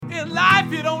in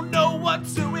life, you don't know what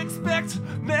to expect.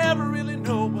 Never really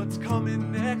know what's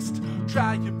coming next.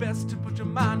 Try your best to put your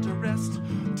mind to rest.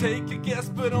 Take a guess,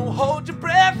 but don't hold your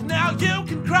breath. Now you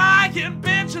can cry and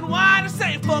bitch and whine and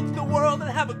say fuck the world and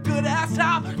have a good ass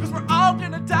time. Cause we're all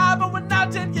gonna die, but we're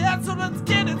not dead yet. So let's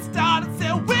get it started.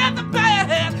 Say with the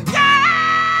band. Yeah!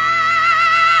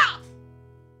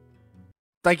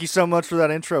 Thank you so much for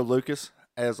that intro, Lucas.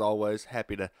 As always,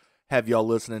 happy to have y'all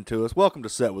listening to us. Welcome to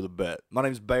Set with a Bet. My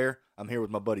name's Bair. I'm here with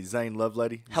my buddy Zane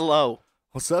Lovelady. Hello.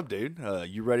 What's up, dude?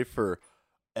 You ready for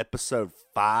episode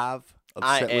 5 of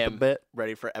Set with a Bet?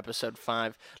 Ready for episode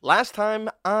 5. Last time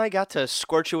I got to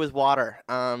scorch you with water.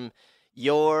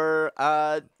 You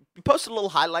posted a little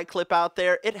highlight clip out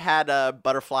there. It had a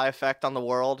butterfly effect on the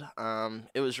world.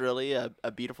 It was really a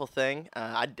beautiful thing.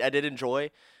 I did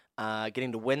enjoy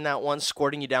getting to win that one,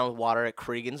 squirting you down with water at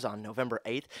Cregeen's on November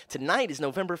 8th. Tonight is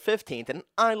November 15th, and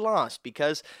I lost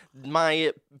because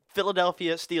my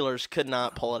Philadelphia Steelers could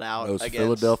not pull it out. Those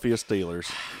Philadelphia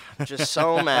Steelers. Just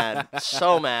so mad.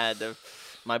 So mad.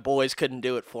 My boys couldn't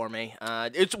do it for me,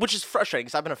 which is frustrating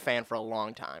because I've been a fan for a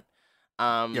long time.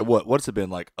 What's it been,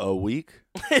 like a week?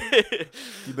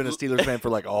 You've been a Steelers fan for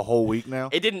like a whole week now?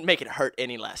 It didn't make it hurt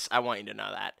any less. I want you to know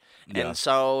that. Yeah. And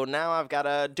so now I've got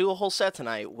to do a whole set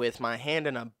tonight with my hand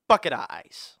in a bucket of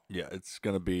ice. Yeah, it's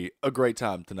going to be a great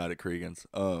time tonight at Cregeen's.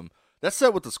 That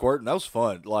set with the squirting, that was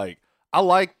fun. Like, I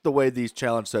like the way these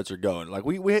challenge sets are going. Like,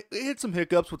 we hit some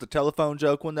hiccups with the telephone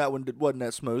joke when that one wasn't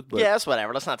that smooth. But yeah, that's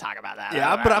whatever. Let's not talk about that.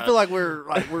 Yeah, but I feel like we're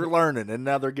learning, and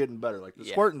now they're getting better. Like the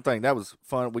squirting thing, that was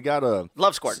fun. We got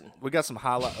love squirting. We got some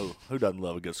highlight. Oh, who doesn't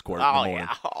love a good squirt? Oh in the morning?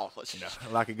 yeah,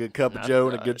 Like a good cup of Joe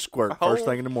and a good squirt first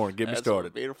thing in the morning. Get me started.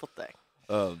 A beautiful thing.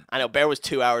 I know Bear was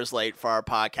 2 hours late for our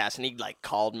podcast, and he like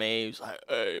called me. He was like,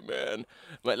 "Hey man,"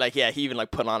 but like he even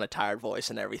like put on a tired voice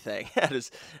and everything at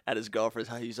his girlfriend's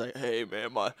house. He's like, "Hey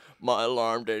man, my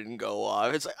alarm didn't go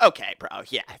off." It's like, okay, bro,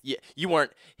 yeah, you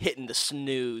weren't hitting the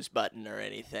snooze button or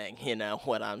anything. You know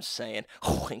what I'm saying?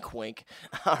 Wink, wink.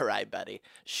 All right, buddy,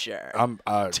 sure.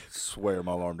 I swear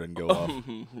my alarm didn't go off.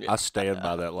 I stand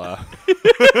by that lie.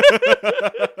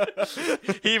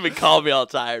 He even called me all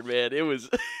tired, man. It was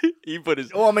he put his.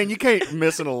 Well, I mean, you can't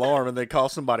miss an alarm and then call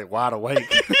somebody wide awake.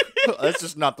 That's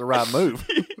just not the right move.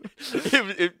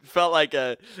 It felt like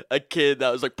a kid that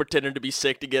was like pretending to be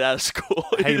sick to get out of school.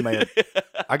 Hey, man,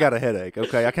 I got a headache,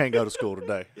 okay? I can't go to school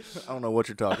today. I don't know what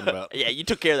you're talking about. Yeah, you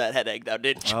took care of that headache, though,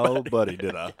 didn't you? Oh, buddy,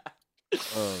 did I.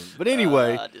 But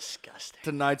anyway, disgusting.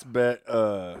 Tonight's bet,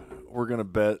 we're going to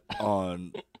bet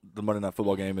on the Monday Night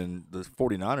Football game, and the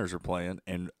 49ers are playing,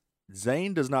 and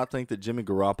Zane does not think that Jimmy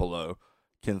Garoppolo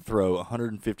can throw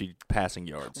 150 passing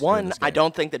yards. One, I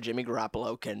don't think that Jimmy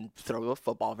Garoppolo can throw a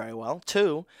football very well.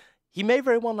 Two, he may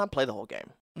very well not play the whole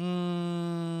game.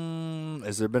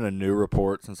 Has there been a new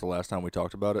report since the last time we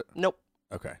talked about it? Nope.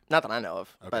 Okay. Not that I know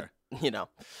of. Okay. But,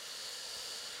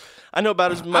 I know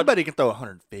about as much. I bet he can throw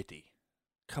 150.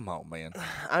 Come on, man.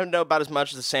 I know about as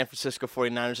much as the San Francisco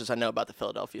 49ers as I know about the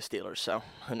Philadelphia Steelers, so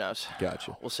who knows?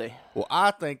 Gotcha. We'll see. Well,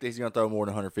 I think that he's going to throw more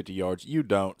than 150 yards. You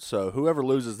don't. So whoever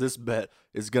loses this bet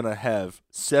is going to have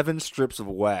 7 strips of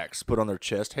wax put on their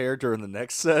chest hair during the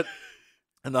next set,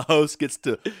 and the host gets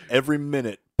to, every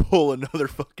minute, pull another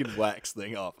fucking wax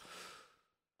thing off.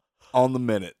 On the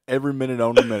minute. Every minute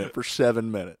on the minute for 7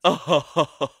 minutes. Oh.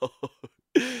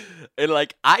 And,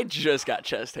 I just got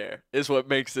chest hair is what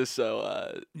makes this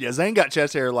so... Yeah, Zane got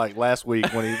chest hair, last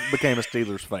week when he became a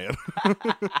Steelers fan.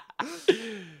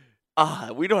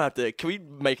 We don't have to... Can we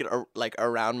make it,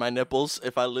 around my nipples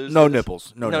if I lose No this?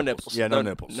 nipples. No nipples. Yeah, no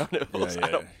nipples. No nipples.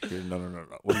 Yeah. No.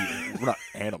 We're not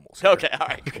animals. Here. Okay, all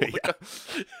right. Cool. Yeah.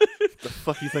 The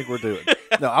fuck you think we're doing?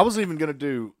 No, I was even going to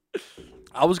do...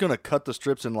 I was going to cut the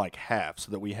strips in half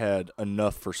so that we had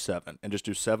enough for 7 and just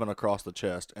do 7 across the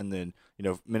chest. And then,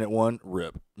 minute 1,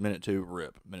 rip. Minute 2,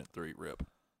 rip. Minute 3, rip.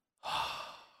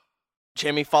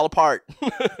 Jimmy, fall apart.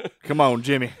 Come on,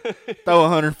 Jimmy. Throw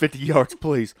 150 yards,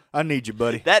 please. I need you,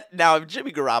 buddy. Now, if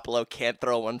Jimmy Garoppolo can't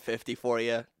throw 150 for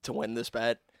you to win this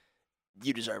bet,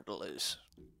 you deserve to lose.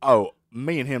 Oh,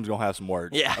 me and him's going to have some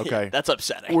words. Yeah. Okay. Yeah, that's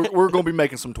upsetting. We're going to be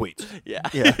making some tweets. Yeah.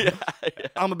 Yeah. Yeah.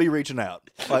 I'm going to be reaching out.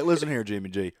 Listen here, Jimmy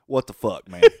G. What the fuck,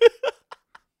 man?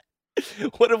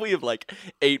 What if we have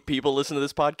 8 people listen to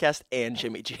this podcast and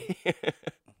Jimmy G?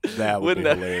 That would be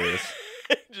hilarious.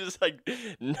 Just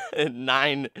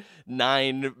 9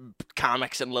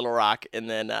 comics in Little Rock and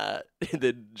then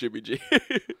Jimmy G.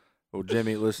 Well,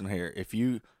 Jimmy, listen here. If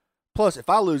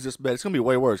I lose this bet, it's going to be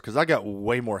way worse because I got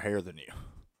way more hair than you.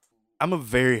 I'm a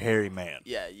very hairy man.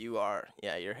 Yeah, you are.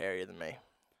 Yeah, you're hairier than me.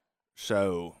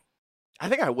 So I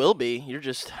think I will be. You're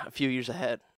just a few years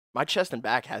ahead. My chest and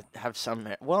back have some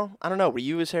hair. Well, I don't know. Were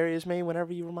you as hairy as me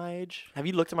whenever you were my age? Have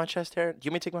you looked at my chest hair? Do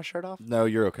you want me to take my shirt off? No,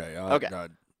 you're okay. Okay.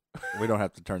 We don't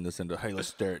have to turn this into, hey, let's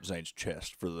stare at Zane's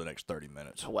chest for the next 30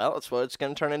 minutes. Well, that's what it's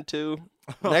going to turn into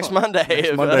next Monday.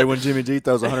 Next Monday when Jimmy G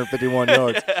throws 151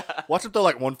 yards. Watch him throw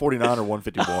like 149 or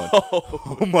 151.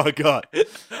 Oh my God.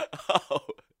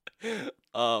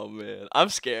 Oh, man. I'm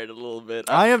scared a little bit.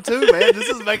 I am too, man. This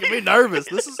is making me nervous.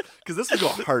 This is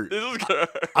going to hurt. This is going to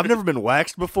hurt. I've never been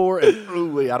waxed before, and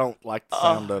really, I don't like the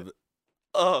sound of it.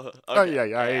 Oh, okay.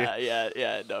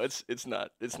 Yeah. No, it's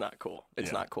not cool.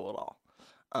 It's not cool at all.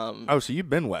 So you've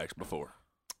been waxed before?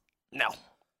 No.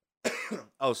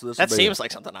 So this that seems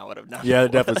like something I would have done. Yeah,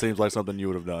 it definitely seems like something you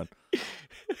would have done.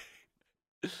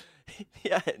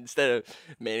 Yeah, instead of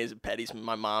mayonnaise and petties,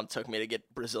 my mom took me to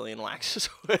get Brazilian waxes.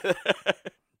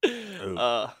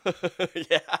 Yeah.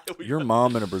 Your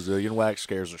mom and a Brazilian wax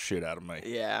scares the shit out of me.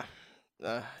 Yeah.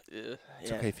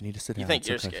 It's okay if you need to sit down. You think it's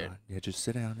you're okay, scared? Fine. Yeah, just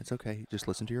sit down. It's okay. Just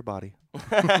listen to your body.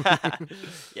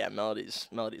 Yeah, Melody's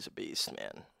a beast,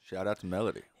 man. Shout out to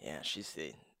Melody. Yeah, she's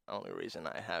the only reason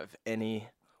I have any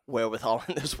wherewithal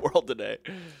in this world today.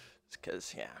 It's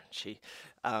because, she...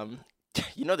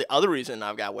 the other reason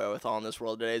I've got wherewithal in this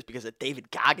world today is because of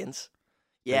David Goggins.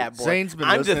 Yeah, boy. Zane's been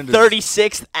I'm the listening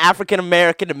 36th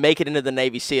African-American to make it into the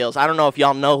Navy SEALs. I don't know if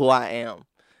y'all know who I am.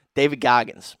 David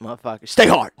Goggins, motherfucker. Stay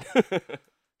hard.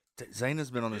 Zane has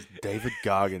been on this David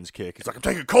Goggins kick. He's like, I'm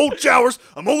taking cold showers.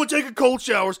 I'm only taking cold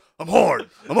showers. I'm hard.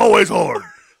 I'm always hard.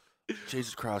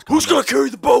 Jesus Christ. Who's going to carry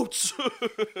the boats?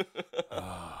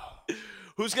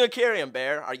 Who's going to carry him,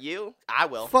 Bear? Are you? I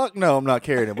will. Fuck no, I'm not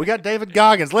carrying him. We got David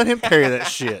Goggins. Let him carry that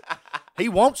shit. He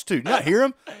wants to. You not hear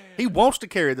him? He wants to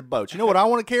carry the boats. You know what I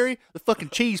want to carry? The fucking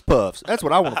cheese puffs. That's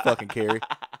what I want to fucking carry.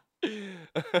 I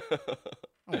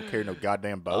don't carry no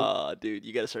goddamn boat. Oh, dude,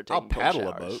 you got to start taking cold paddle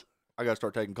showers. a boat. I got to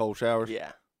start taking cold showers?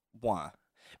 Yeah. Why?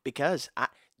 Because, I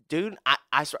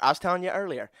was telling you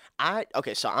earlier.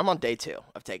 So I'm on day 2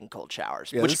 of taking cold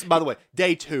showers. Yeah, by the way,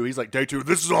 day 2. He's like, day 2,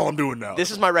 this is all I'm doing now.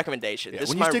 This is my recommendation. Yeah,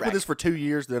 when you stick with this for 2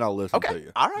 years, then I'll listen to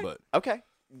you. All right. But okay.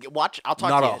 Watch. I'll talk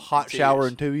to you. Not a hot shower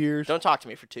years. in 2 years? Don't talk to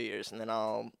me for 2 years, and then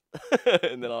I'll...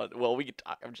 well, we can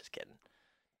talk. I'm just kidding.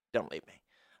 Don't leave me.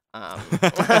 But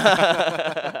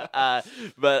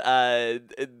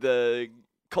the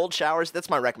cold showers, that's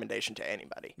my recommendation to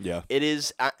anybody. Yeah. It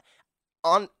is...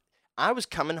 I was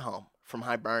coming home from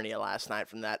Hibernia last night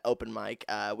from that open mic.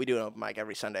 We do an open mic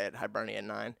every Sunday at Hibernia at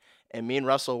 9. And me and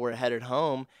Russell were headed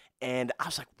home, and I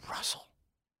was like, Russell,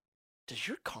 does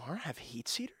your car have heat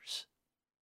seaters?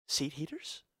 Seat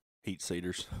heaters? Heat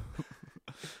seaters.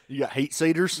 You got heat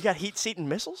seaters? You got heat seating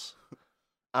missiles?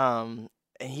 And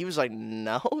he was like,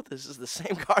 no, this is the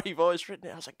same car you've always ridden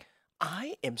in. I was like,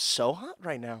 I am so hot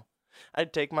right now. I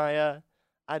had to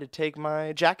take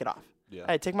my jacket off. Yeah.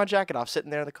 I had to take my jacket off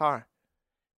sitting there in the car.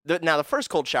 Now, the first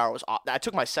cold shower was off. I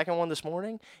took my second one this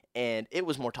morning, and it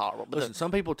was more tolerable. But Listen,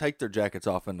 some people take their jackets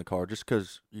off in the car just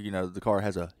because, the car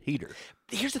has a heater.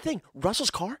 Here's the thing. Russell's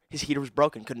car, his heater was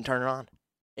broken. Couldn't turn it on.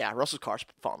 Yeah, Russell's car's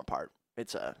falling apart.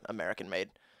 It's American-made.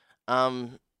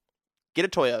 Get a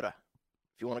Toyota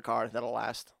if you want a car that'll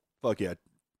last. Fuck yeah.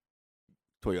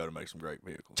 Toyota makes some great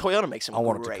vehicles. Toyota makes some great. I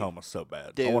want a Tacoma so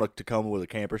bad. Dude. I want a Tacoma with a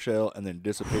camper shell and then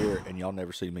disappear and y'all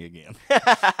never see me again.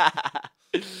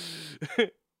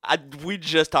 We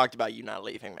just talked about you not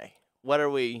leaving me. What are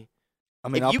we? I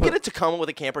mean, if you get a Tacoma with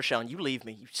a camper shell and you leave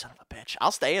me, you son of a bitch,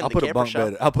 I'll stay in the camper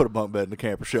shell. I'll put a bunk bed in the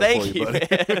camper shell Thank for you, you, buddy.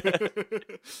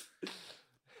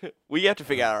 Man. We have to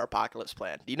figure out our apocalypse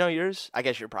plan. Do you know yours? I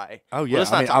guess you're probably. Oh yeah,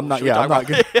 Well, I'm not. Yeah, I'm not.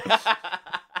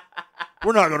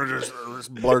 We're not gonna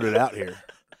just blurt it out here.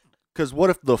 Because what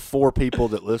if the 4 people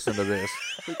that listen to this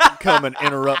come and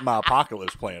interrupt my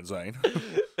apocalypse plan, Zane?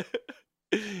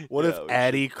 What if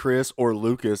Addie, Chris, or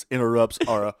Lucas interrupts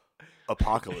our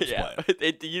apocalypse plan?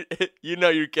 You know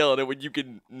you're killing it when you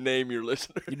can name your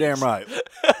listeners. You're damn right.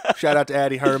 Shout out to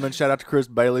Addie Herman. Shout out to Chris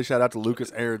Bailey. Shout out to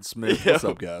Lucas Aaron Smith. What's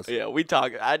up, guys? Yeah, we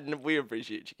talk. We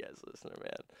appreciate you guys listening,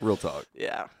 man. Real talk.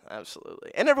 Yeah,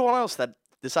 absolutely. And everyone else that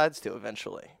decides to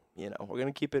eventually. We're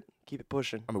gonna keep it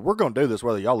pushing. I mean, we're gonna do this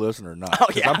whether y'all listen or not. Oh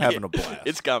yeah, I'm having a blast.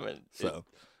 It's coming. So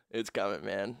it's coming,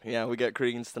 man. Yeah, we got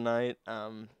Cregeen's tonight.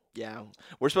 Yeah,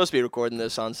 we're supposed to be recording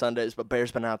this on Sundays, but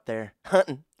Bear's been out there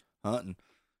hunting,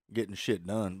 getting shit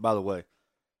done. By the way,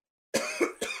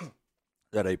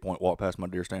 that 8-point walk past my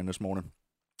deer stand this morning.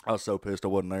 I was so pissed I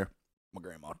wasn't there. My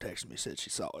grandma texted me, said she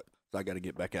saw it, so I got to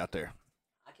get back out there.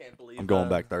 I can't believe I'm going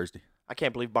back Thursday. I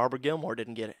can't believe Barbara Gilmore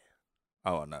didn't get it.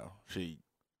 Oh, I know.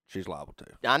 She's liable to.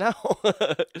 I know.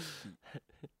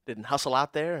 Didn't hustle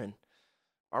out there, and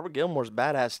Barbara Gilmore's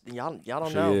badass. Y'all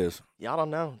don't know. She is. Y'all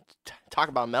don't know. Talk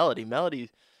about Melody. Melody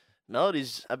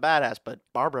Melody's a badass, but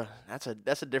Barbara, that's a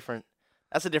different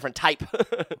type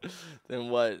than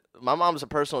what my mom's a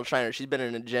personal trainer. She's been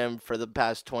in a gym for the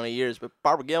past 20 years, but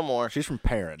Barbara Gilmore, She's from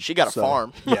Perrin. she got a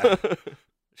farm. Yeah.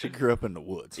 She grew up in the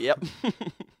woods. Yep.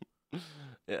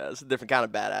 Yeah, it's a different kind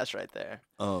of badass right there.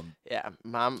 Yeah,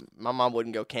 my mom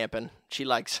wouldn't go camping. She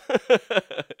likes.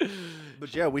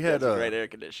 But yeah, we had great air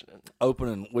conditioning.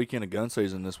 Opening weekend of gun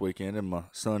season this weekend, and my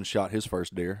son shot his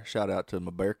first deer. Shout out to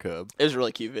my bear cub. It was a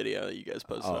really cute video that you guys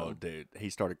posted. Oh, dude, he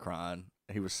started crying.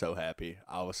 He was so happy.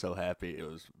 I was so happy. It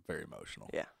was very emotional.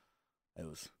 Yeah, it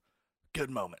was a good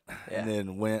moment. Yeah. And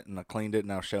then went and I cleaned it,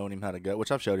 and I was showing him how to gut,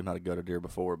 which I've showed him how to gut a deer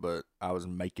before, but I was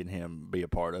making him be a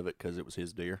part of it because it was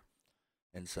his deer.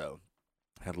 And so,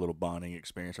 had a little bonding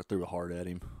experience. I threw a heart at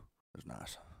him. It was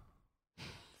nice.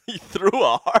 You threw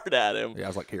a heart at him? Yeah, I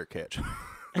was like, here, catch.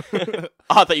 Oh,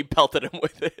 I thought you pelted him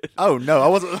with it. Oh, no, I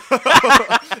wasn't.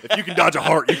 If you can dodge a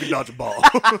heart, you can dodge a ball.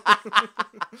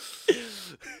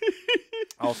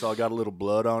 Also, I got a little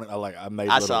blood on it. I made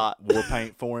a little war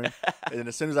paint for him. And then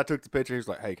as soon as I took the picture, he was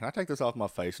like, hey, can I take this off my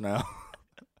face now?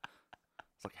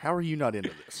 It's like, how are you not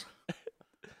into this?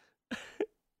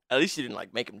 At least you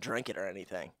didn't make him drink it or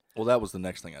anything. Well, that was the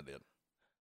next thing I did.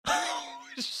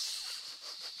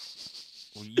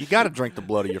 Well, you got to drink the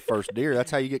blood of your first deer.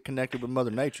 That's how you get connected with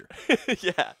Mother Nature.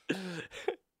 Yeah.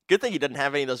 Good thing he doesn't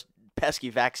have any of those pesky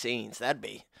vaccines. That'd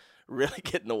be really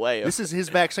getting in the way of. This is his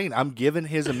vaccine. I'm giving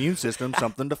his immune system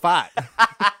something to fight.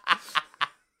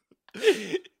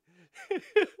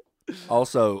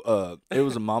 Also, it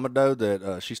was a mama doe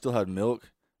that she still had milk.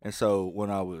 And so when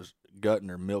I was gutting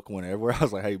her, milk went everywhere. I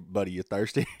was like, hey, buddy, you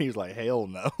thirsty? He's like, hell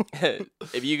no.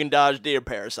 If you can dodge deer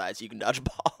parasites, you can dodge a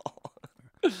ball.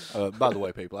 By the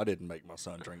way, people, I didn't make my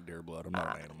son drink deer blood. I'm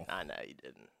not an animal. I know you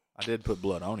didn't. I did put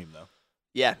blood on him, though.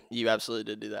 Yeah, you absolutely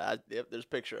did do that. Yep, there's a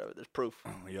picture of it. There's proof.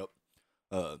 Yep.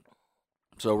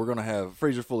 So we're going to have a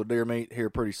freezer full of deer meat here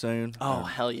pretty soon. Oh,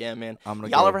 hell yeah, man.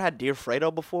 Y'all ever had deer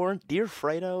Fredo before? Deer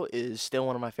Fredo is still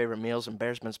one of my favorite meals, and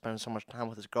Bear's been spending so much time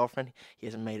with his girlfriend, he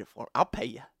hasn't made it for him. I'll pay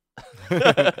you.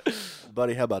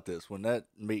 Buddy, how about this? When that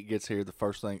meat gets here, the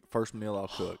first meal I'll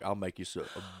cook, I'll make you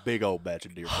a big old batch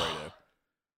of deer Fredo.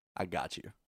 I got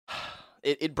you.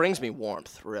 It brings me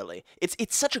warmth, really.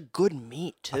 It's such a good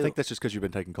meat, too. I think that's just because you've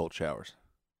been taking cold showers.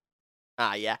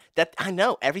 Yeah. I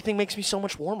know. Everything makes me so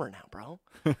much warmer now, bro.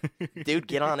 Dude,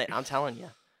 get on it. I'm telling you.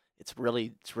 It's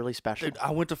really special. Dude,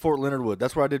 I went to Fort Leonard Wood.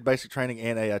 That's where I did basic training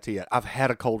and AIT at. I've had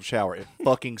a cold shower. It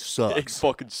fucking sucks. It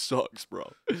fucking sucks,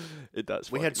 bro. It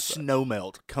does. We had snow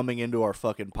melt coming into our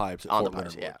fucking pipes at Fort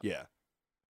Leonard Wood. Yeah.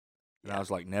 And I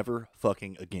was like, never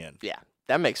fucking again. Yeah,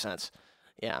 that makes sense.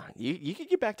 Yeah, you could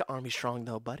get back to Army strong,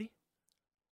 though, buddy.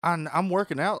 I'm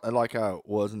working out like I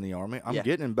was in the Army. I'm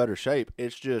getting in better shape.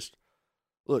 It's just,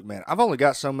 look, man, I've only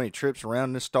got so many trips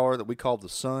around this star that we call the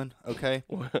sun, okay?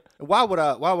 Why would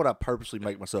I purposely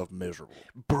make myself miserable?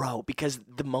 Bro, because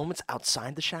the moments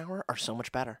outside the shower are so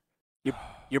much better.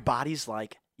 Your body's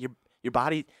like, your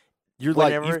body... You've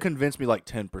convinced me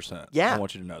 10%. Yeah. I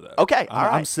want you to know that. Okay, all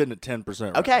right. I'm sitting at 10%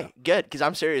 right Okay, now. good, because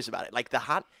I'm serious about it. The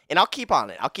hot... And I'll keep on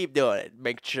it. I'll keep doing it.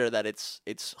 Make sure that it's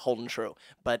holding true.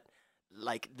 But,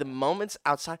 the moments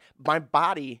outside... My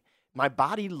body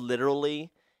literally...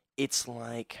 It's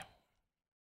like...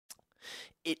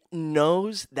 It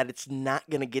knows that it's not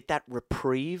going to get that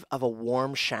reprieve of a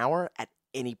warm shower at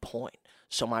any point.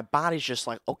 So my body's just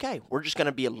like, okay, we're just going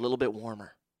to be a little bit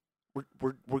warmer.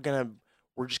 We're gonna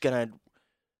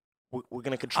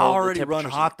control. I already the run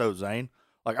hot though, Zane.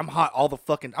 I'm hot all the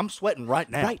fucking. I'm sweating right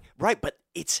now. Right. But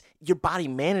it's your body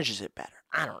manages it better.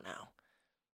 I don't know.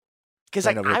 Because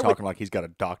I know we're talking like he's got a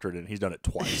doctorate and he's done it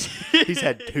twice. He's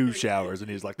had 2 showers and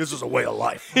he's like, "This is a way of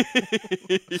life."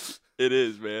 It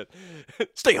is, man.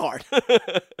 Stay hard.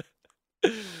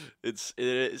 It's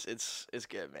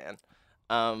good, man.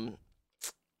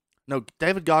 No,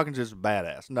 David Goggins is a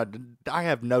badass. No, I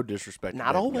have no disrespect.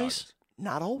 Not to always. Goggins.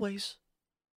 Not always.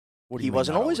 What do He you mean,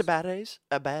 wasn't not always a badass.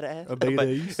 A badass. A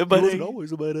badass. A badass. He wasn't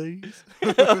always a badass.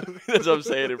 That's what I'm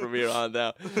saying it from here on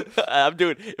now.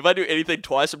 If I do anything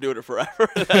twice, I'm doing it forever.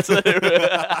 That's what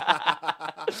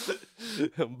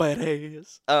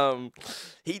badass.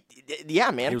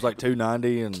 Man. He was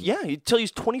 290 and until he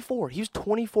was 24. He was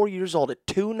 24 years old at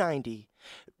 290,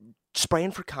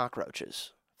 spraying for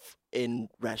cockroaches in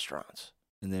restaurants.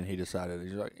 And then he decided,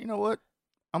 he's like, you know what?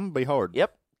 I'm going to be hard.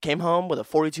 Yep. Came home with a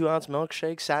 42-ounce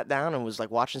milkshake, sat down, and was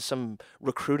watching some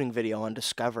recruiting video on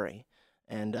Discovery.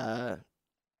 And,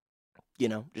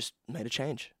 just made a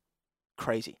change.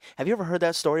 Crazy. Have you ever heard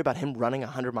that story about him running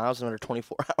 100 miles in under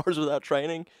 24 hours without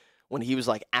training? When he was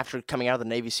after coming out of the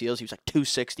Navy SEALs, he was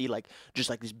 260, just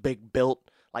this big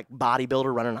built, like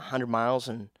bodybuilder running 100 miles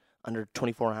in under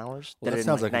 24 hours. Well, did that it in,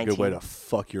 sounds like a 19. good way to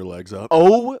fuck your legs up.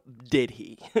 Oh, did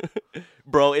he?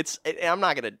 Bro, I'm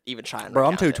not going to even try and Bro,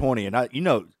 I'm recount it. 220, and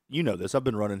you know this. I've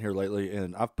been running here lately,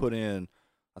 and I've put in,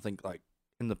 I think, like,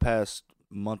 in the past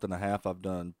month and a half, I've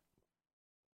done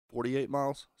 48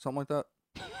 miles, something like that.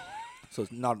 So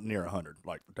it's not near 100,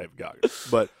 like David Goggins.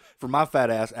 But for my fat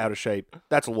ass out of shape,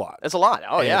 that's a lot. That's a lot.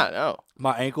 Oh, And yeah, no.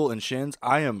 My ankle and shins,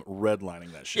 I am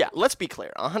redlining that shit. Yeah, let's be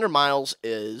clear. 100 miles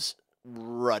is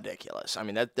ridiculous. I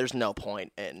mean, there's no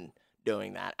point in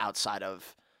doing that outside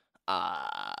of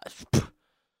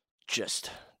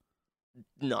just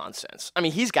nonsense. I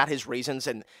mean, he's got his reasons,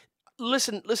 and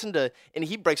listen to, and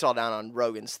he breaks it all down on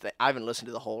Rogan's thing. I haven't listened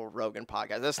to the whole Rogan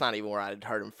podcast. That's not even where I had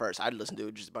heard him first. I'd listened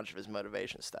to just a bunch of his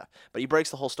motivation stuff. But he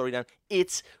breaks the whole story down.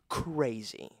 It's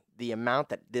crazy the amount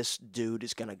that this dude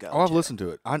is gonna go. Oh, I've listened to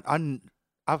it.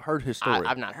 I've heard his story.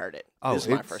 I've not heard it. Oh, This is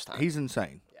my first time. He's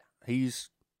insane. Yeah. He's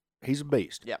a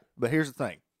beast. Yeah. But here's the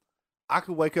thing. I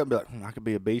could wake up and be like, I could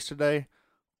be a beast today,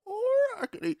 or I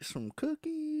could eat some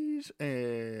cookies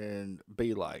and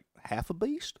be like half a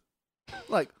beast.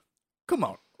 Like, come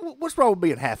on. What's wrong with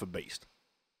being half a beast?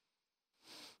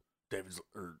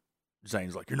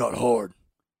 Zane's like, you're not hard.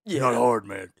 You're not hard,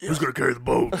 man. Who's going to carry the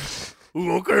boat? Who's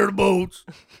going to carry the boats?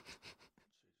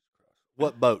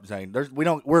 What boat, Zane?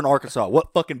 We're in Arkansas.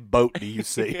 What fucking boat do you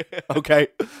see? Okay?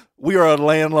 We are a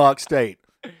landlocked state.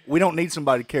 We don't need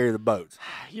somebody to carry the boats.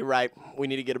 You're right. We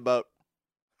need to get a boat.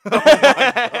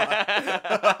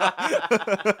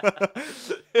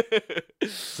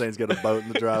 Zane's got a boat in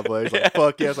the driveway. He's like,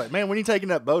 fuck yeah. It's like, man, when are you taking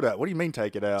that boat out? What do you mean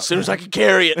take it out? As soon as I can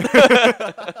carry it.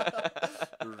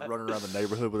 Running around the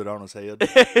neighborhood with it on his head.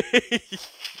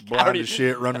 Blind as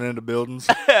shit, running into buildings.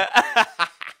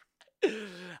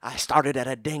 I started at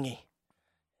a dinghy,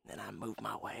 then I moved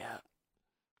my way up.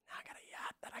 Now I got a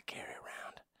yacht that I carry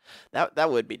around.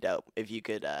 That would be dope if you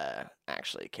could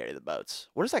actually carry the boats.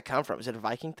 Where does that come from? Is it a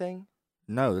Viking thing?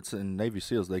 No, it's in Navy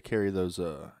SEALs. They carry those.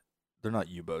 They're not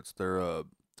U-boats. They're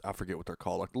I forget what they're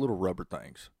called, like the little rubber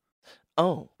things.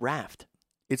 Oh, raft.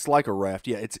 It's like a raft.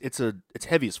 Yeah, it's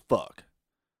heavy as fuck.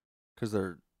 Because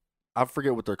I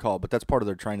forget what they're called, but that's part of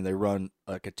their training. They run,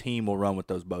 like a team will run with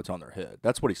those boats on their head.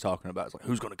 That's what he's talking about. It's like,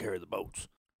 who's going to carry the boats?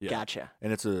 Yeah. Gotcha.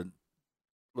 And it's a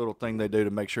little thing they do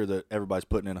to make sure that everybody's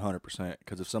putting in 100%.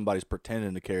 Because if somebody's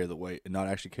pretending to carry the weight and not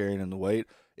actually carrying in the weight,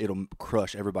 it'll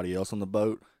crush everybody else on the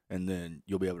boat, and then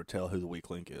you'll be able to tell who the weak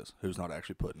link is, who's not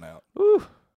actually putting out. Ooh.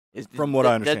 From what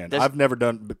I understand. I've never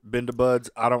been to BUD/S.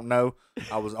 I don't know.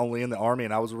 I was only in the Army,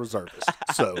 and I was a reservist.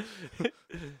 So,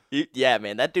 yeah,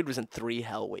 man, that dude was in 3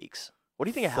 Hell Weeks. What do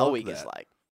you think a Hell Fuck Week is that. like?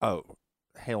 oh,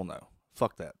 hell no.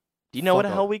 Fuck that. Do you know what a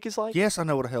Fuck Hell off. Week is like? Yes, I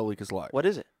know what a hell week is like. What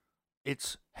is it?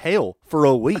 It's hell for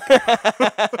a week.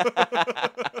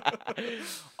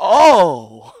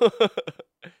 Oh,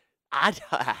 I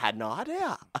had no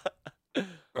idea.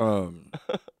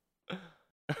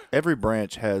 Every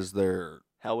branch has their,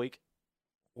 Hell Week.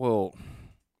 well,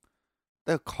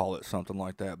 they'll call it something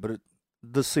like that, but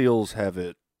the SEALs have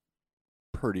it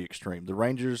pretty extreme. The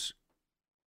Rangers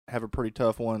have a pretty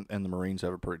tough one, and the Marines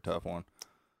have a pretty tough one.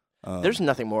 There's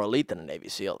nothing more elite than a Navy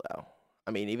SEAL, though.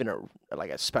 I mean, even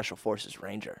like a Special Forces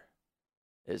Ranger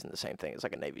isn't the same thing as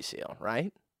like a Navy SEAL,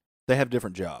 right? They have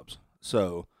different jobs.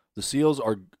 So the SEALs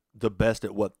are the best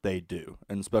at what they do,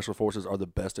 and Special Forces are the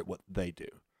best at what they do.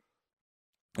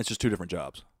 It's just two different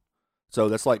jobs. So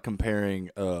that's like comparing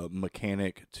a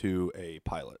mechanic to a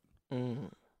pilot.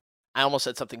 Mm. I almost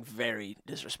said something very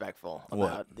disrespectful What?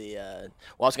 about the. Well,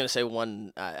 I was going to say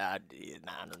one. No.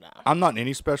 I'm not in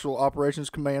any Special Operations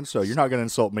Command, so you're not going to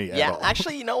insult me at Yeah, all.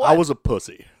 actually, you know what? I was a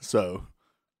pussy, so.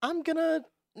 I'm going to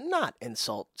not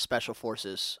insult Special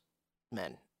Forces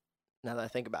men, now that I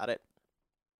think about it.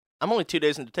 I'm only 2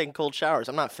 days into taking cold showers.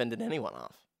 I'm not fending anyone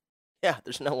off. Yeah,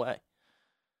 there's no way.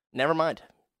 Never mind.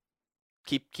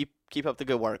 Keep up the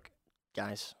good work,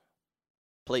 guys.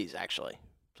 Please, actually.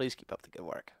 Please keep up the good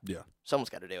work. Yeah. Someone's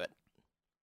got to do it.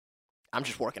 I'm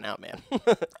just working out, man.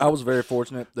 I was very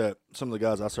fortunate that some of the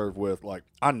guys I served with, like,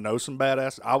 I know some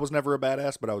badasses. I was never a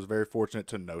badass, but I was very fortunate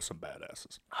to know some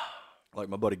badasses. Like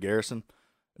my buddy Garrison,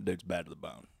 that dude's bad to the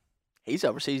bone. He's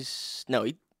overseas. No,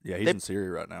 he's in Syria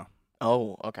right now.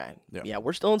 Oh, okay. Yeah. Yeah,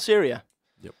 we're still in Syria.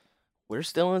 Yep. We're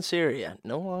still in Syria.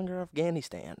 No longer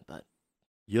Afghanistan, but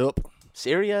Yup.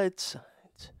 Syria, it's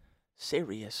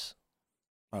serious.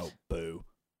 Oh, boo.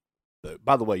 Boo.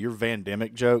 By the way, your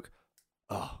Vandemic joke,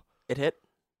 It hit?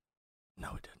 no,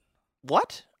 it didn't.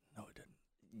 What? No, it didn't.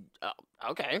 Oh,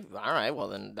 okay. All right. Well,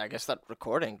 then I guess that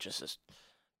recording just is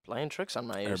playing tricks on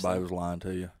my ears. Everybody then. was lying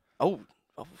to you. Oh,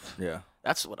 Oh, Yeah.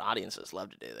 that's what audiences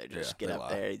love to do. They just get they up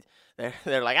lie. there.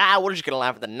 They're like, we're just gonna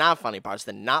laugh at the not funny parts,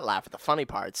 then not laugh at the funny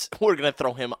parts. We're gonna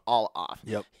throw him all off.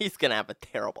 Yep. He's gonna have a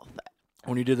terrible thing.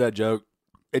 When you did that joke,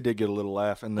 it did get a little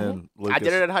laugh, and then Lucas. I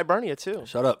did it at Hibernia too.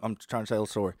 Shut up! I'm trying to tell a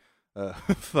story.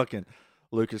 Fucking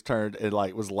Lucas turned and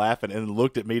like was laughing and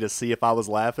looked at me to see if I was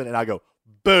laughing, and I go,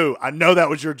 "Boo! I know that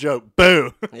was your joke.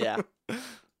 Boo!" Yeah.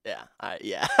 Yeah,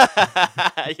 yeah,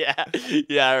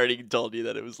 yeah. I already told you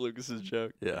that it was Lucas's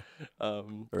joke. Yeah.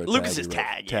 Lucas's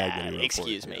tag. that he Yeah, wrote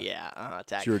excuse for you. me. Yeah,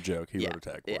 tag. It's your joke. He Yeah, wrote a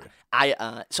tag for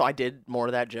yeah. you. So I did more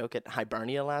of that joke at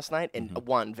Hibernia last night, and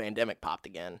one Vandemic popped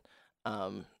again,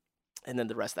 and then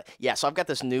the rest of that. Yeah, so I've got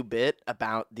this new bit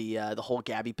about the whole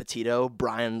Gabby Petito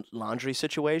Brian Laundrie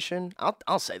situation.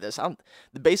 I'll say this.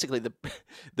 Basically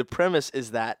the premise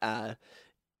is that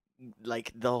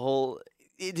like the whole.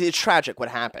 It's tragic what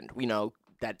happened. We know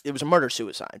that it was a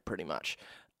murder-suicide, pretty much.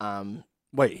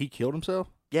 Wait, he killed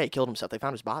himself? Yeah, he killed himself. They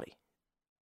found his body.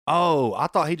 Oh, I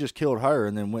thought he just killed her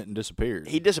and then went and disappeared.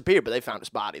 He disappeared, but they found his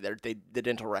body. The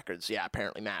dental records,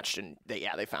 apparently matched, and they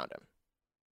found him.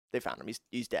 They found him.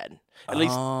 He's dead. At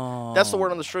least that's the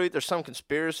word on the street. There's some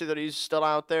conspiracy that he's still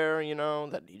out there,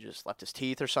 that he just left his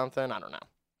teeth or something. I don't know.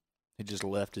 He just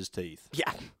left his teeth.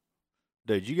 Yeah.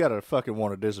 Dude, you gotta fucking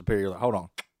want to disappear. You're like, hold on.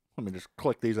 Let me just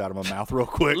click these out of my mouth real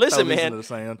quick. Listen, Throw these man, into the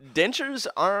sand. dentures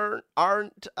are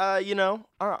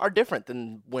different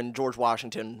than when George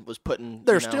Washington was putting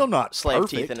They're still not slave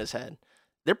perfect. teeth in his head.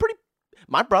 They're pretty.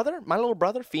 My little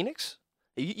brother, Phoenix.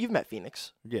 You've met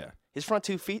Phoenix. Yeah. His front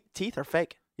two teeth are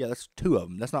fake. Yeah, that's two of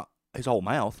them. That's not his whole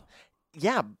mouth.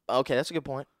 Yeah. Okay, that's a good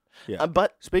point. Yeah.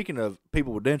 But speaking of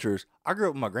people with dentures, I grew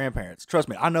up with my grandparents. Trust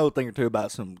me, I know a thing or two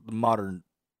about some modern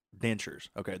dentures.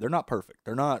 Okay, they're not perfect.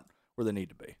 They're not where they need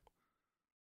to be.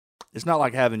 It's not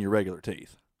like having your regular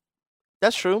teeth.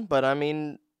 That's true, but I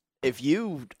mean, if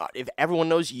everyone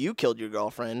knows you killed your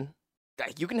girlfriend,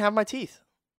 you can have my teeth.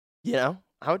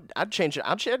 I'd change it.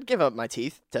 I'd give up my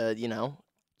teeth to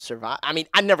survive. I mean,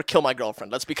 I'd never kill my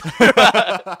girlfriend. Let's be clear.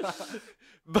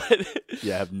 But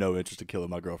yeah, I have no interest in killing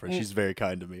my girlfriend. She's very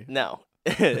kind to me. No,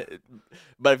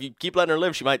 but if you keep letting her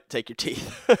live, she might take your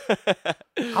teeth.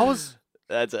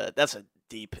 That's a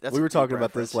deep. We were talking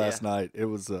about reference, this last night. It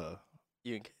was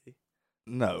You and Katie.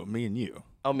 No, me and you.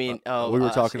 Oh, me and we were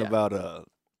us, talking yeah. about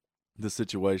the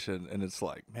situation, and it's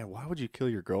like, man, why would you kill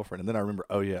your girlfriend? And then I remember,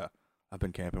 oh yeah, I've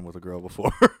been camping with a girl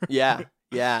before. Yeah,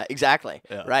 exactly.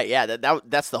 Yeah. Right, yeah.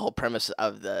 That's the whole premise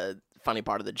of the funny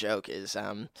part of the joke is,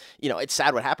 it's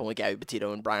sad what happened with Gabby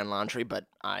Petito and Brian Laundrie, but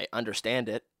I understand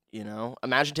it.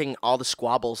 Imagine taking all the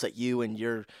squabbles that you and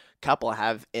your couple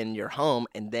have in your home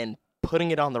and then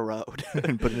putting it on the road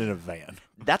and put it in a van.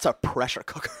 That's a pressure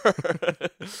cooker.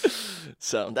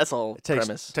 So that's the whole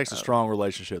premise. It takes a strong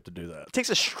relationship to do that. It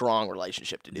takes a strong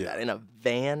relationship to do that. In a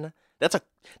van,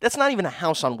 that's not even a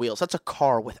house on wheels. That's a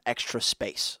car with extra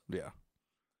space. Yeah.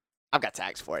 I've got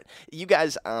tags for it. You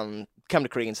guys come to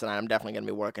Cregeen tonight. I'm definitely going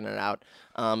to be working it out.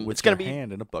 With it's going your to be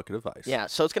hand in a bucket of ice. Yeah,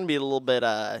 so it's going to be a little bit,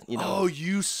 Oh,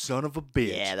 you son of a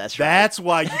bitch. Yeah, that's right. That's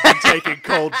why you've been taking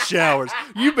cold showers.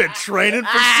 You've been training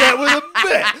for set with a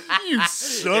bet. You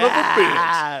son of a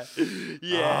bitch.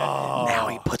 Yeah. Oh. Now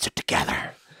he puts it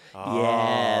together. Oh.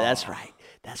 Yeah, that's right.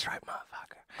 That's right,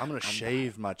 motherfucker. I'm going to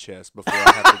shave my chest before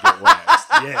I have to get waxed.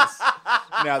 Yes.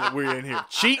 Now that we're in here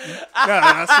cheating, now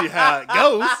that I see how it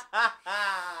goes.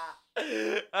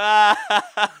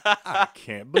 I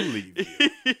can't believe you.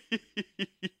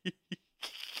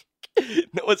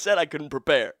 No one said I couldn't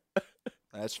prepare.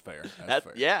 That's fair. That's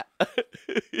fair. Yeah.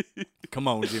 Come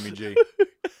on, Jimmy G.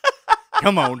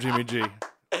 Come on, Jimmy G.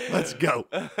 Let's go.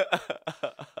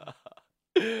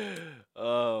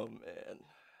 Oh, man.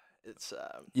 It's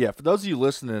yeah, for those of you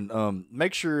listening,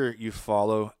 make sure you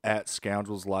follow at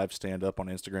Scoundrels Live Stand Up on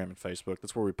Instagram and Facebook.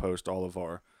 That's where we post all of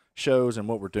our shows and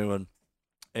what we're doing.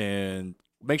 And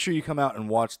make sure you come out and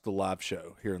watch the live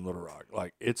show here in Little Rock.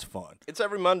 Like, it's fun. It's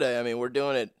every Monday. I mean, we're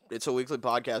doing it. It's a weekly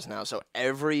podcast now. So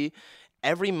every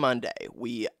Monday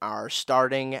we are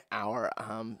starting our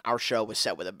show with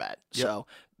Set with a Bet. Yep. So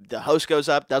the host goes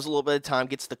up, does a little bit of time,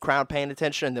 gets the crowd paying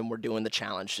attention, and then we're doing the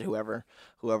challenge. Whoever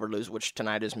loses, which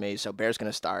tonight is me. So Bear's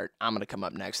gonna start. I'm gonna come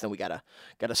up next. Then we got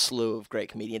a slew of great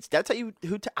comedians. Did I tell you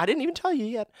who? I didn't even tell you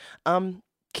yet.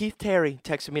 Keith Terry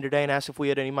texted me today and asked if we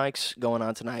had any mics going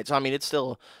on tonight. So I mean, it's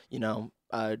still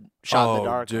shot in the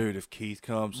dark. Dude, if Keith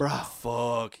comes, Bro.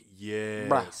 fuck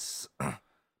yes.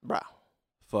 Bro.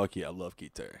 Fuck yeah, I love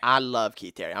Keith Terry. I love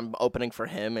Keith Terry. I'm opening for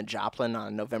him in Joplin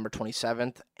on November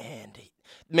 27th, and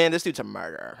man, this dude's a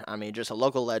murderer. I mean, just a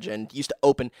local legend.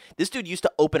 This dude used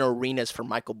to open arenas for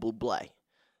Michael Bublé.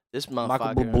 This Michael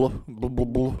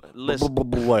motherfucker. Listen.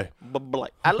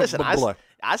 Listen,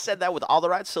 I said that with all the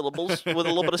right syllables with a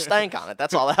little bit of stank on it.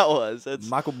 That's all that was. It's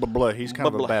Michael Bublé. He's kind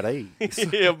of a bad A.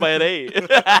 yeah, bad A.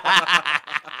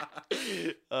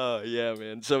 Oh, yeah,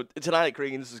 man. So tonight at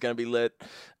Cregeen's is going to be lit.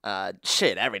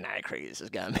 Every night at Cregeen's is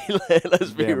going to be lit.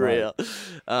 Let's be real.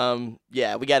 Right.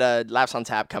 Yeah, we got Laughs on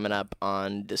Tap coming up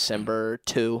on December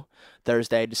 2.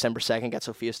 Thursday, December 2nd, got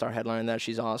Sophia Starr headlining that.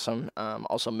 She's awesome.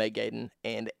 Also, Meg Gaden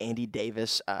and Andy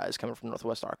Davis is coming from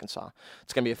Northwest Arkansas.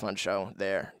 It's going to be a fun show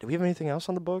there. Do we have anything else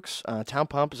on the books? Town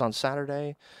Pump is on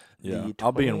Saturday. Yeah,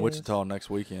 I'll be in Wichita next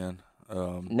weekend.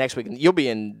 Next weekend. You'll be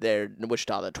in there in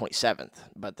Wichita the 27th,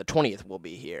 but the 20th will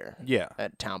be here. Yeah.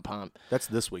 At Town Pump. That's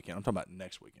this weekend. I'm talking about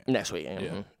next weekend. Next weekend. Yeah.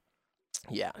 Mm-hmm.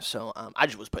 Yeah, so I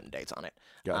just was putting dates on it.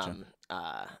 Gotcha.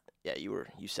 Yeah, you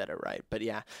said it right. But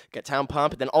yeah, got Town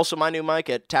Pump, and then also my new mic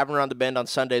at Tavern Around the Bend on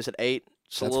Sundays at 8.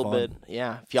 It's That's a little fun. bit,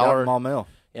 yeah. If y'all are Maumelle.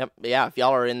 Yep, yeah. If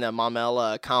y'all are in the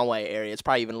Maumelle, Conway area, it's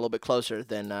probably even a little bit closer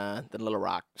than Little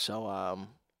Rock. So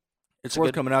it's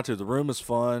worth coming out to. The room is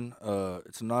fun.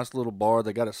 It's a nice little bar.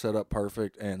 They got it set up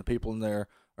perfect, and the people in there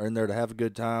are in there to have a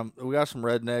good time. We got some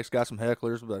rednecks, got some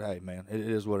hecklers, but hey, man, it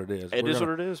is what it is. It is what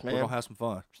it is, man. We're gonna have some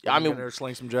fun. Yeah, I mean, there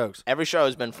sling some jokes. Every show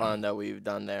has been fun that we've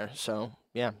done there. So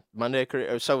yeah, Monday.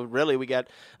 So really, we got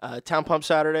Town Pump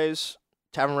Saturdays,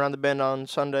 Tavern Around the Bend on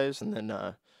Sundays, and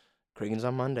then Cregeen's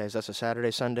on Mondays. That's a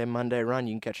Saturday, Sunday, Monday run.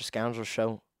 You can catch a Scoundrel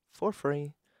show for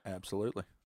free. Absolutely.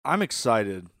 I'm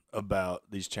excited about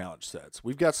these challenge sets.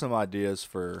 We've got some ideas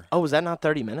for. Oh, was that not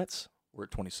 30 minutes? We're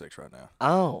at 26 right now.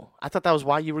 Oh, I thought that was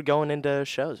why you were going into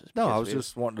shows. No, I was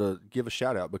just wanting to give a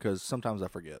shout out because sometimes I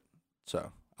forget.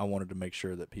 So I wanted to make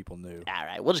sure that people knew. All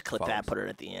right, we'll just clip that, put it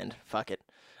at the end. Fuck it.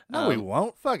 No, we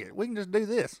won't. Fuck it. We can just do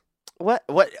this. What?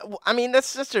 I mean,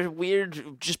 that's just a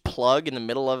weird just plug in the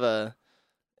middle of a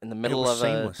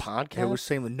podcast. It was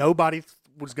seamless. Nobody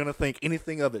was gonna think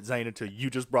anything of it, Zane, until you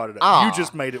just brought it up. You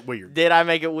just made it weird. Did I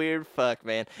make it weird? Fuck,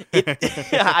 man.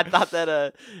 I thought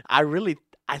that.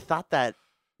 I thought that.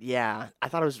 Yeah, I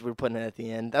thought we were putting it at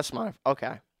the end. That's my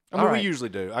okay. I mean, we usually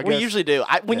do. We usually do.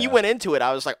 When you went into it,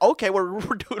 I was like, okay, we're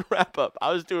doing wrap up.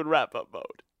 I was doing wrap up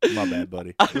mode. My bad,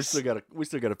 buddy. We still got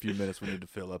a few minutes we need to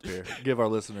fill up here. Give our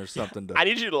listeners something to. I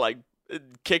need you to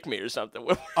kick me or something.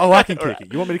 Oh, I can kick you.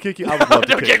 You want me to kick you? I would love to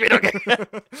don't kick me. Don't kick me.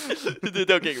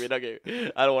 Don't kick me. Don't kick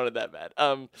me. I don't want it that bad.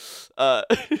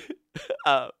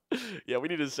 Yeah, we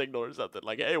need a signal or something.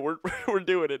 Like, hey, we're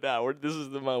doing it now. This is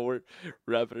the moment we're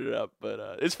wrapping it up.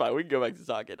 But it's fine. We can go back to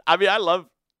talking. I mean, I love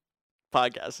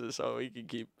podcasts, so we can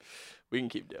keep doing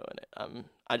it.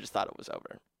 I just thought it was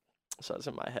over, so it's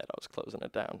in my head. I was closing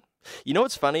it down. You know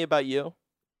what's funny about you?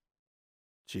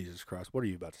 Jesus Christ, what are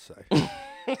you about to say?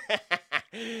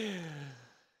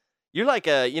 You're like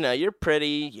you're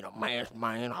pretty,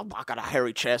 man, I got a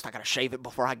hairy chest, I gotta shave it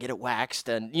before I get it waxed,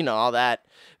 and all that.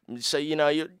 So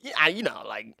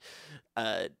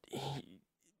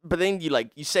but then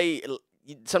you say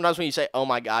sometimes when you say, "Oh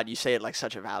my God," you say it like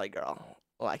such a valley girl,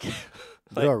 like.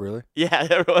 Oh, really? Yeah,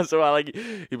 every once in a while,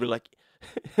 you'd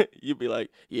be like,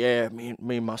 yeah, me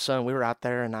and my son, we were out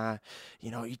there, and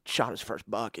he shot his first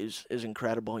buck. Is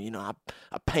incredible. I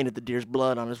painted the deer's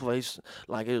blood on his face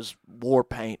like it was war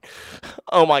paint.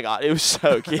 Oh my God, it was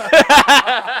so cute.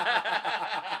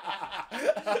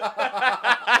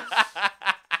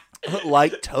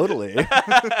 Like totally.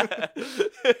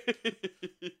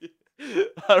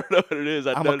 I don't know what it is.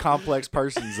 I'm a complex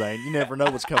person, Zane. You never know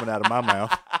what's coming out of my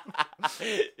mouth.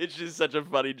 It's just such a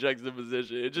funny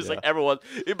juxtaposition. It's just like everyone,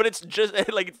 but it's just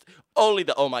like it's only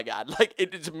the oh my God, like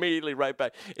it's immediately right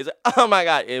back. It's like oh my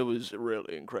God, it was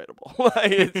really incredible.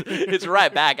 Like it's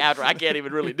right back after I can't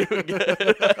even really do it good.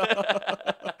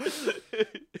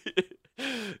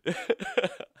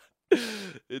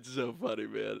 It's so funny,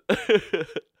 man.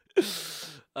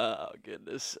 Oh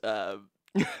goodness. I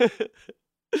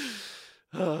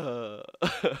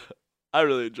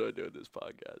really enjoy doing this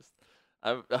podcast.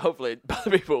 Hopefully,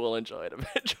 other people will enjoy it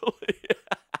eventually.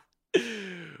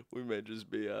 We may just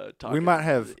be talking. We might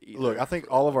have. Look, I think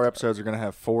all of our episodes are going to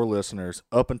have 4 listeners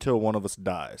up until one of us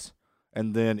dies,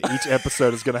 and then each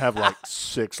episode is going to have like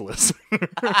 6 listeners.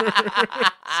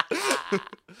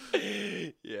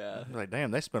 Yeah. Like,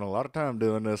 damn, they spent a lot of time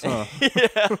doing this, huh?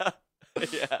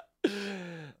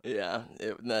 Yeah.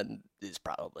 That is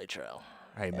probably true.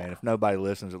 Hey, man, if nobody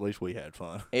listens, at least we had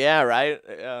fun. Yeah, right?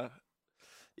 Yeah.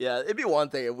 Yeah, it'd be one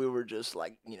thing if we were just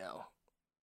like, I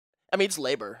mean, it's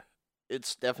labor.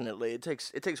 It's definitely, it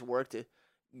takes work to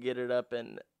get it up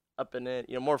and in,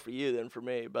 more for you than for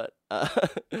me, but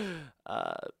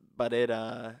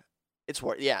it's It's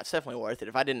worth. Yeah, it's definitely worth it.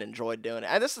 If I didn't enjoy doing it,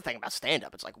 and that's the thing about stand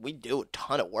up. It's like we do a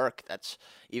ton of work that's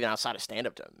even outside of stand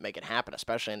up to make it happen,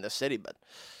 especially in this city. But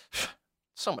it's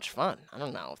so much fun. I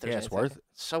don't know if there's. Yeah, it's anything. worth it.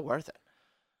 It's so worth it.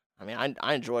 I mean,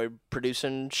 I enjoy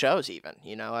producing shows. Even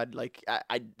I'd like.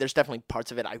 I there's definitely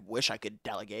parts of it I wish I could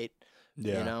delegate.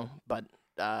 Yeah. But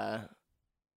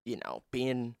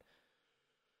being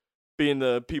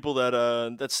the people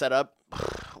that set up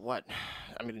what.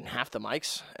 I mean, half the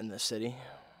mics in this city.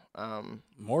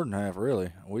 More than half,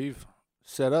 really. We've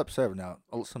set up 7 now.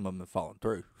 Some of them have fallen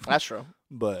through. That's true.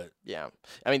 But yeah,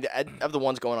 I mean, of the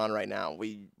ones going on right now,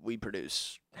 we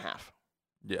produce half.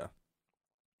 yeah.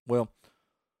 Well,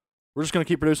 we're just gonna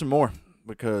keep producing more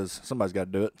because somebody's got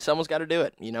to do it. Someone's got to do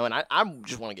it, and I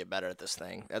just want to get better at this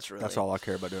thing. That's all I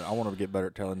care about doing. I want to get better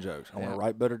at telling jokes. I want to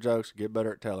write better jokes, get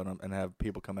better at telling them, and have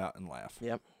people come out and laugh.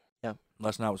 Yep. Yeah.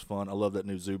 Last night was fun. I love that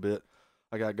new zoo bit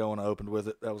I got going. I opened with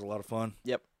it. That was a lot of fun.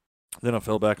 Yep. Then I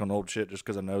fell back on old shit just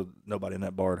because I know nobody in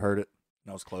that bar had heard it.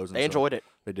 And I was closing. They enjoyed it.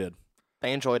 They did.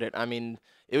 They enjoyed it. I mean,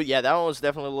 that one was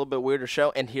definitely a little bit weirder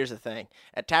show. And here's the thing.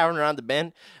 At Tavern Around the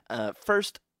Bend,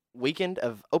 first weekend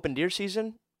of open deer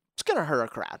season, it's going to hurt a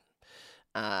crowd.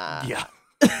 Yeah.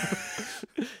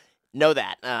 Know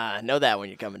that. Know that when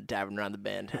you're coming to Tavern Around the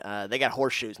Bend. They got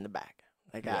horseshoes in the back.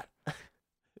 They got... Yeah.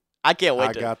 I can't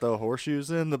wait. I got the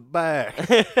horseshoes in the back.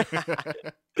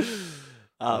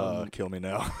 Kill me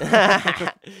now.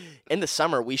 In the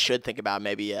summer, we should think about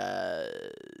maybe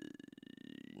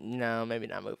maybe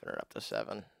not moving her up to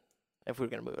 7. If we're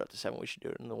gonna move it up to 7, we should do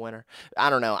it in the winter.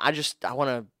 I don't know. I want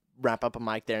to wrap up a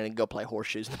mic there and go play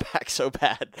horseshoes in the back so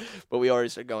bad. But we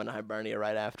always are going to Hibernia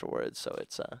right afterwards, so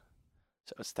it's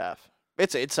tough.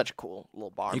 It's such a cool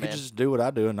little bar. You man. could just do what I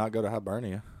do and not go to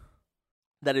Hibernia.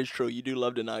 That is true. You do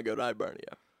love to not go to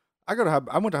Hibernia. I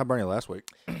went to Hibernia last week.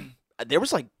 There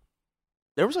was like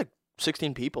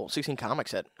 16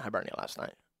 comics at Hibernia last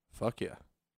night. Fuck yeah.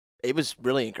 It was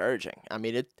really encouraging. I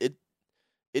mean,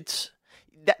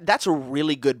 that's a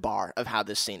really good bar of how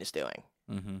this scene is doing.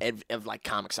 Mm-hmm. Of like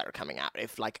comics that are coming out.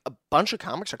 If like a bunch of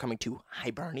comics are coming to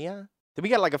Hibernia, then we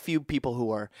got like a few people who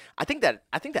are. I think that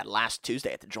last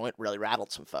Tuesday at the joint really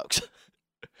rattled some folks.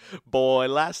 Boy,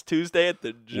 last Tuesday at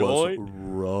the joint was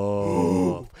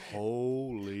rough.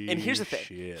 Holy And here's the thing.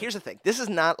 shit. Here's the thing. This is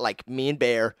not like me and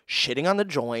Bear shitting on the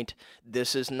joint.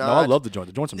 This is not. No, I love the joint.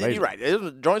 The joint's amazing. You're right.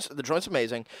 The joint's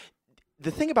amazing.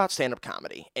 The thing about stand-up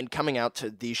comedy and coming out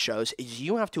to these shows is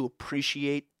you have to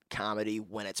appreciate comedy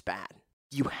when it's bad.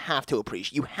 You have to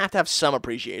have some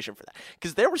appreciation for that.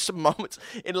 Because there were some moments,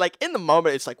 in the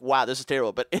moment, it's like, wow, this is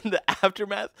terrible. But in the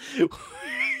aftermath,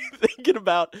 thinking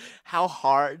about how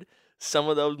hard some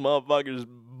of those motherfuckers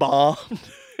bombed.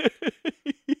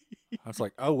 I was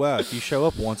like, oh, wow, if you show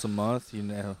up once a month,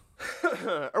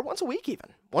 or once a week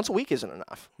even. Once a week isn't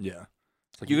enough. Yeah.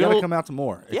 It's like, you got to come out to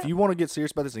more. Yeah. If you want to get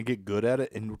serious about this and get good at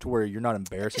it and to where you're not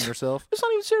embarrassing yourself. It's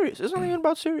not even serious. It's not even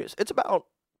about serious. It's about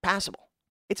passable.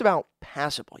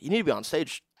 You need to be on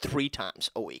stage 3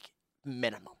 times a week.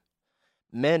 Minimum.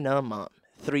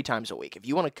 3 times a week. If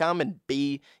you want to come and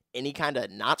be any kind of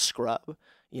not scrub,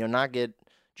 not get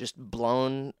just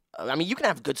blown. I mean, you can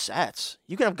have good sets.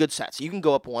 You can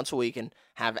go up once a week and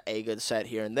have a good set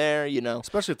here and there,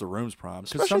 Especially if the room's prime.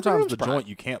 Because sometimes the joint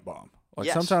you can't bomb.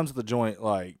 Like, sometimes the joint,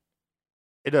 like,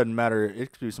 it doesn't matter.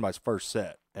 It could be somebody's first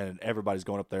set, and everybody's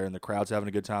going up there, and the crowd's having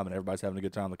a good time, and everybody's having a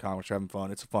good time. The comics are having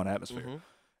fun. It's a fun atmosphere. Mm-hmm.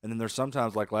 And then there's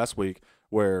sometimes, like last week,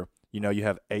 where, you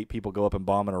have 8 people go up and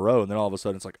bomb in a row, and then all of a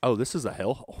sudden it's like, oh, this is a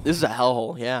hellhole. This is a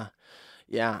hellhole, yeah.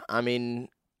 Yeah, I mean,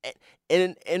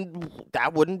 and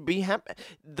that wouldn't be happening.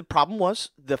 The problem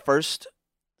was the first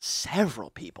several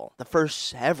people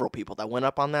that went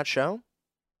up on that show,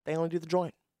 they only do the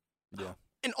joint. Yeah.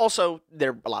 And also,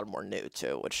 they're a lot more new,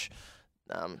 too, which,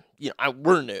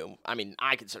 we're new. I mean,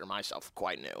 I consider myself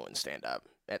quite new in stand-up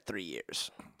at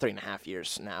 3.5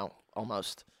 years now,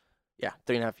 almost. Yeah,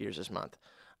 3.5 years this month.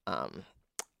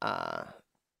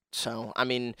 So, I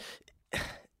mean,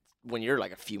 when you're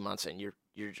like a few months in,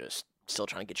 you're just still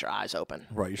trying to get your eyes open.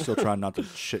 Right, you're still trying not to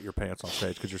shit your pants on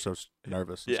stage because you're so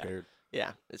nervous and scared.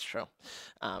 Yeah, it's true.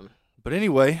 But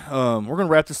anyway, we're going to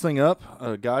wrap this thing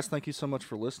up. Guys, thank you so much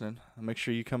for listening. Make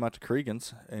sure you come out to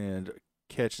Cregeen's and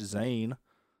catch Zane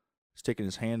sticking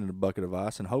his hand in a bucket of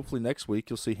ice. And hopefully next week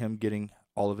you'll see him getting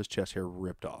all of his chest hair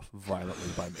ripped off violently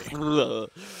by me.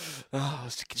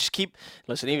 Just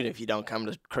listen, even if you don't come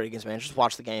to Cregeen's, man, just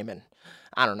watch the game. And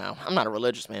I don't know. I'm not a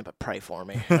religious man, but pray for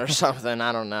me or something.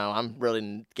 I don't know. I'm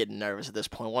really getting nervous at this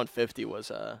point. 150 was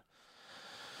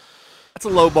That's a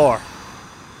low bar.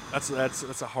 That's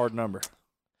a hard number.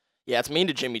 Yeah, it's mean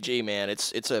to Jimmy G, man.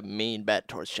 It's a mean bet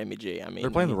towards Jimmy G. I mean,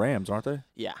 they're playing the Rams, aren't they?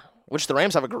 Yeah. Which the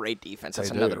Rams have a great defense.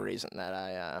 That's They another do. reason that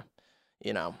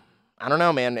I don't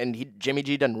know, man. And Jimmy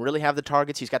G doesn't really have the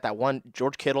targets. He's got that one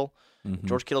George Kittle. Mhm.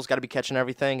 George Kittle's got to be catching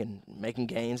everything and making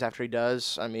gains after he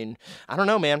does. I mean, I don't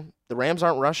know, man. The Rams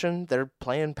aren't rushing. They're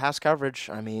playing pass coverage.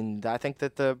 I mean, I think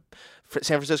that the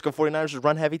San Francisco 49ers is a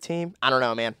run-heavy team. I don't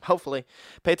know, man. Hopefully.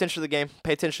 Pay attention to the game.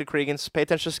 Pay attention to Cregeen's. Pay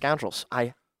attention to Scoundrels.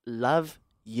 I love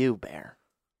you, Bear.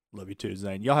 Love you too,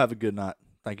 Zane. Y'all have a good night.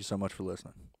 Thank you so much for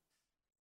listening.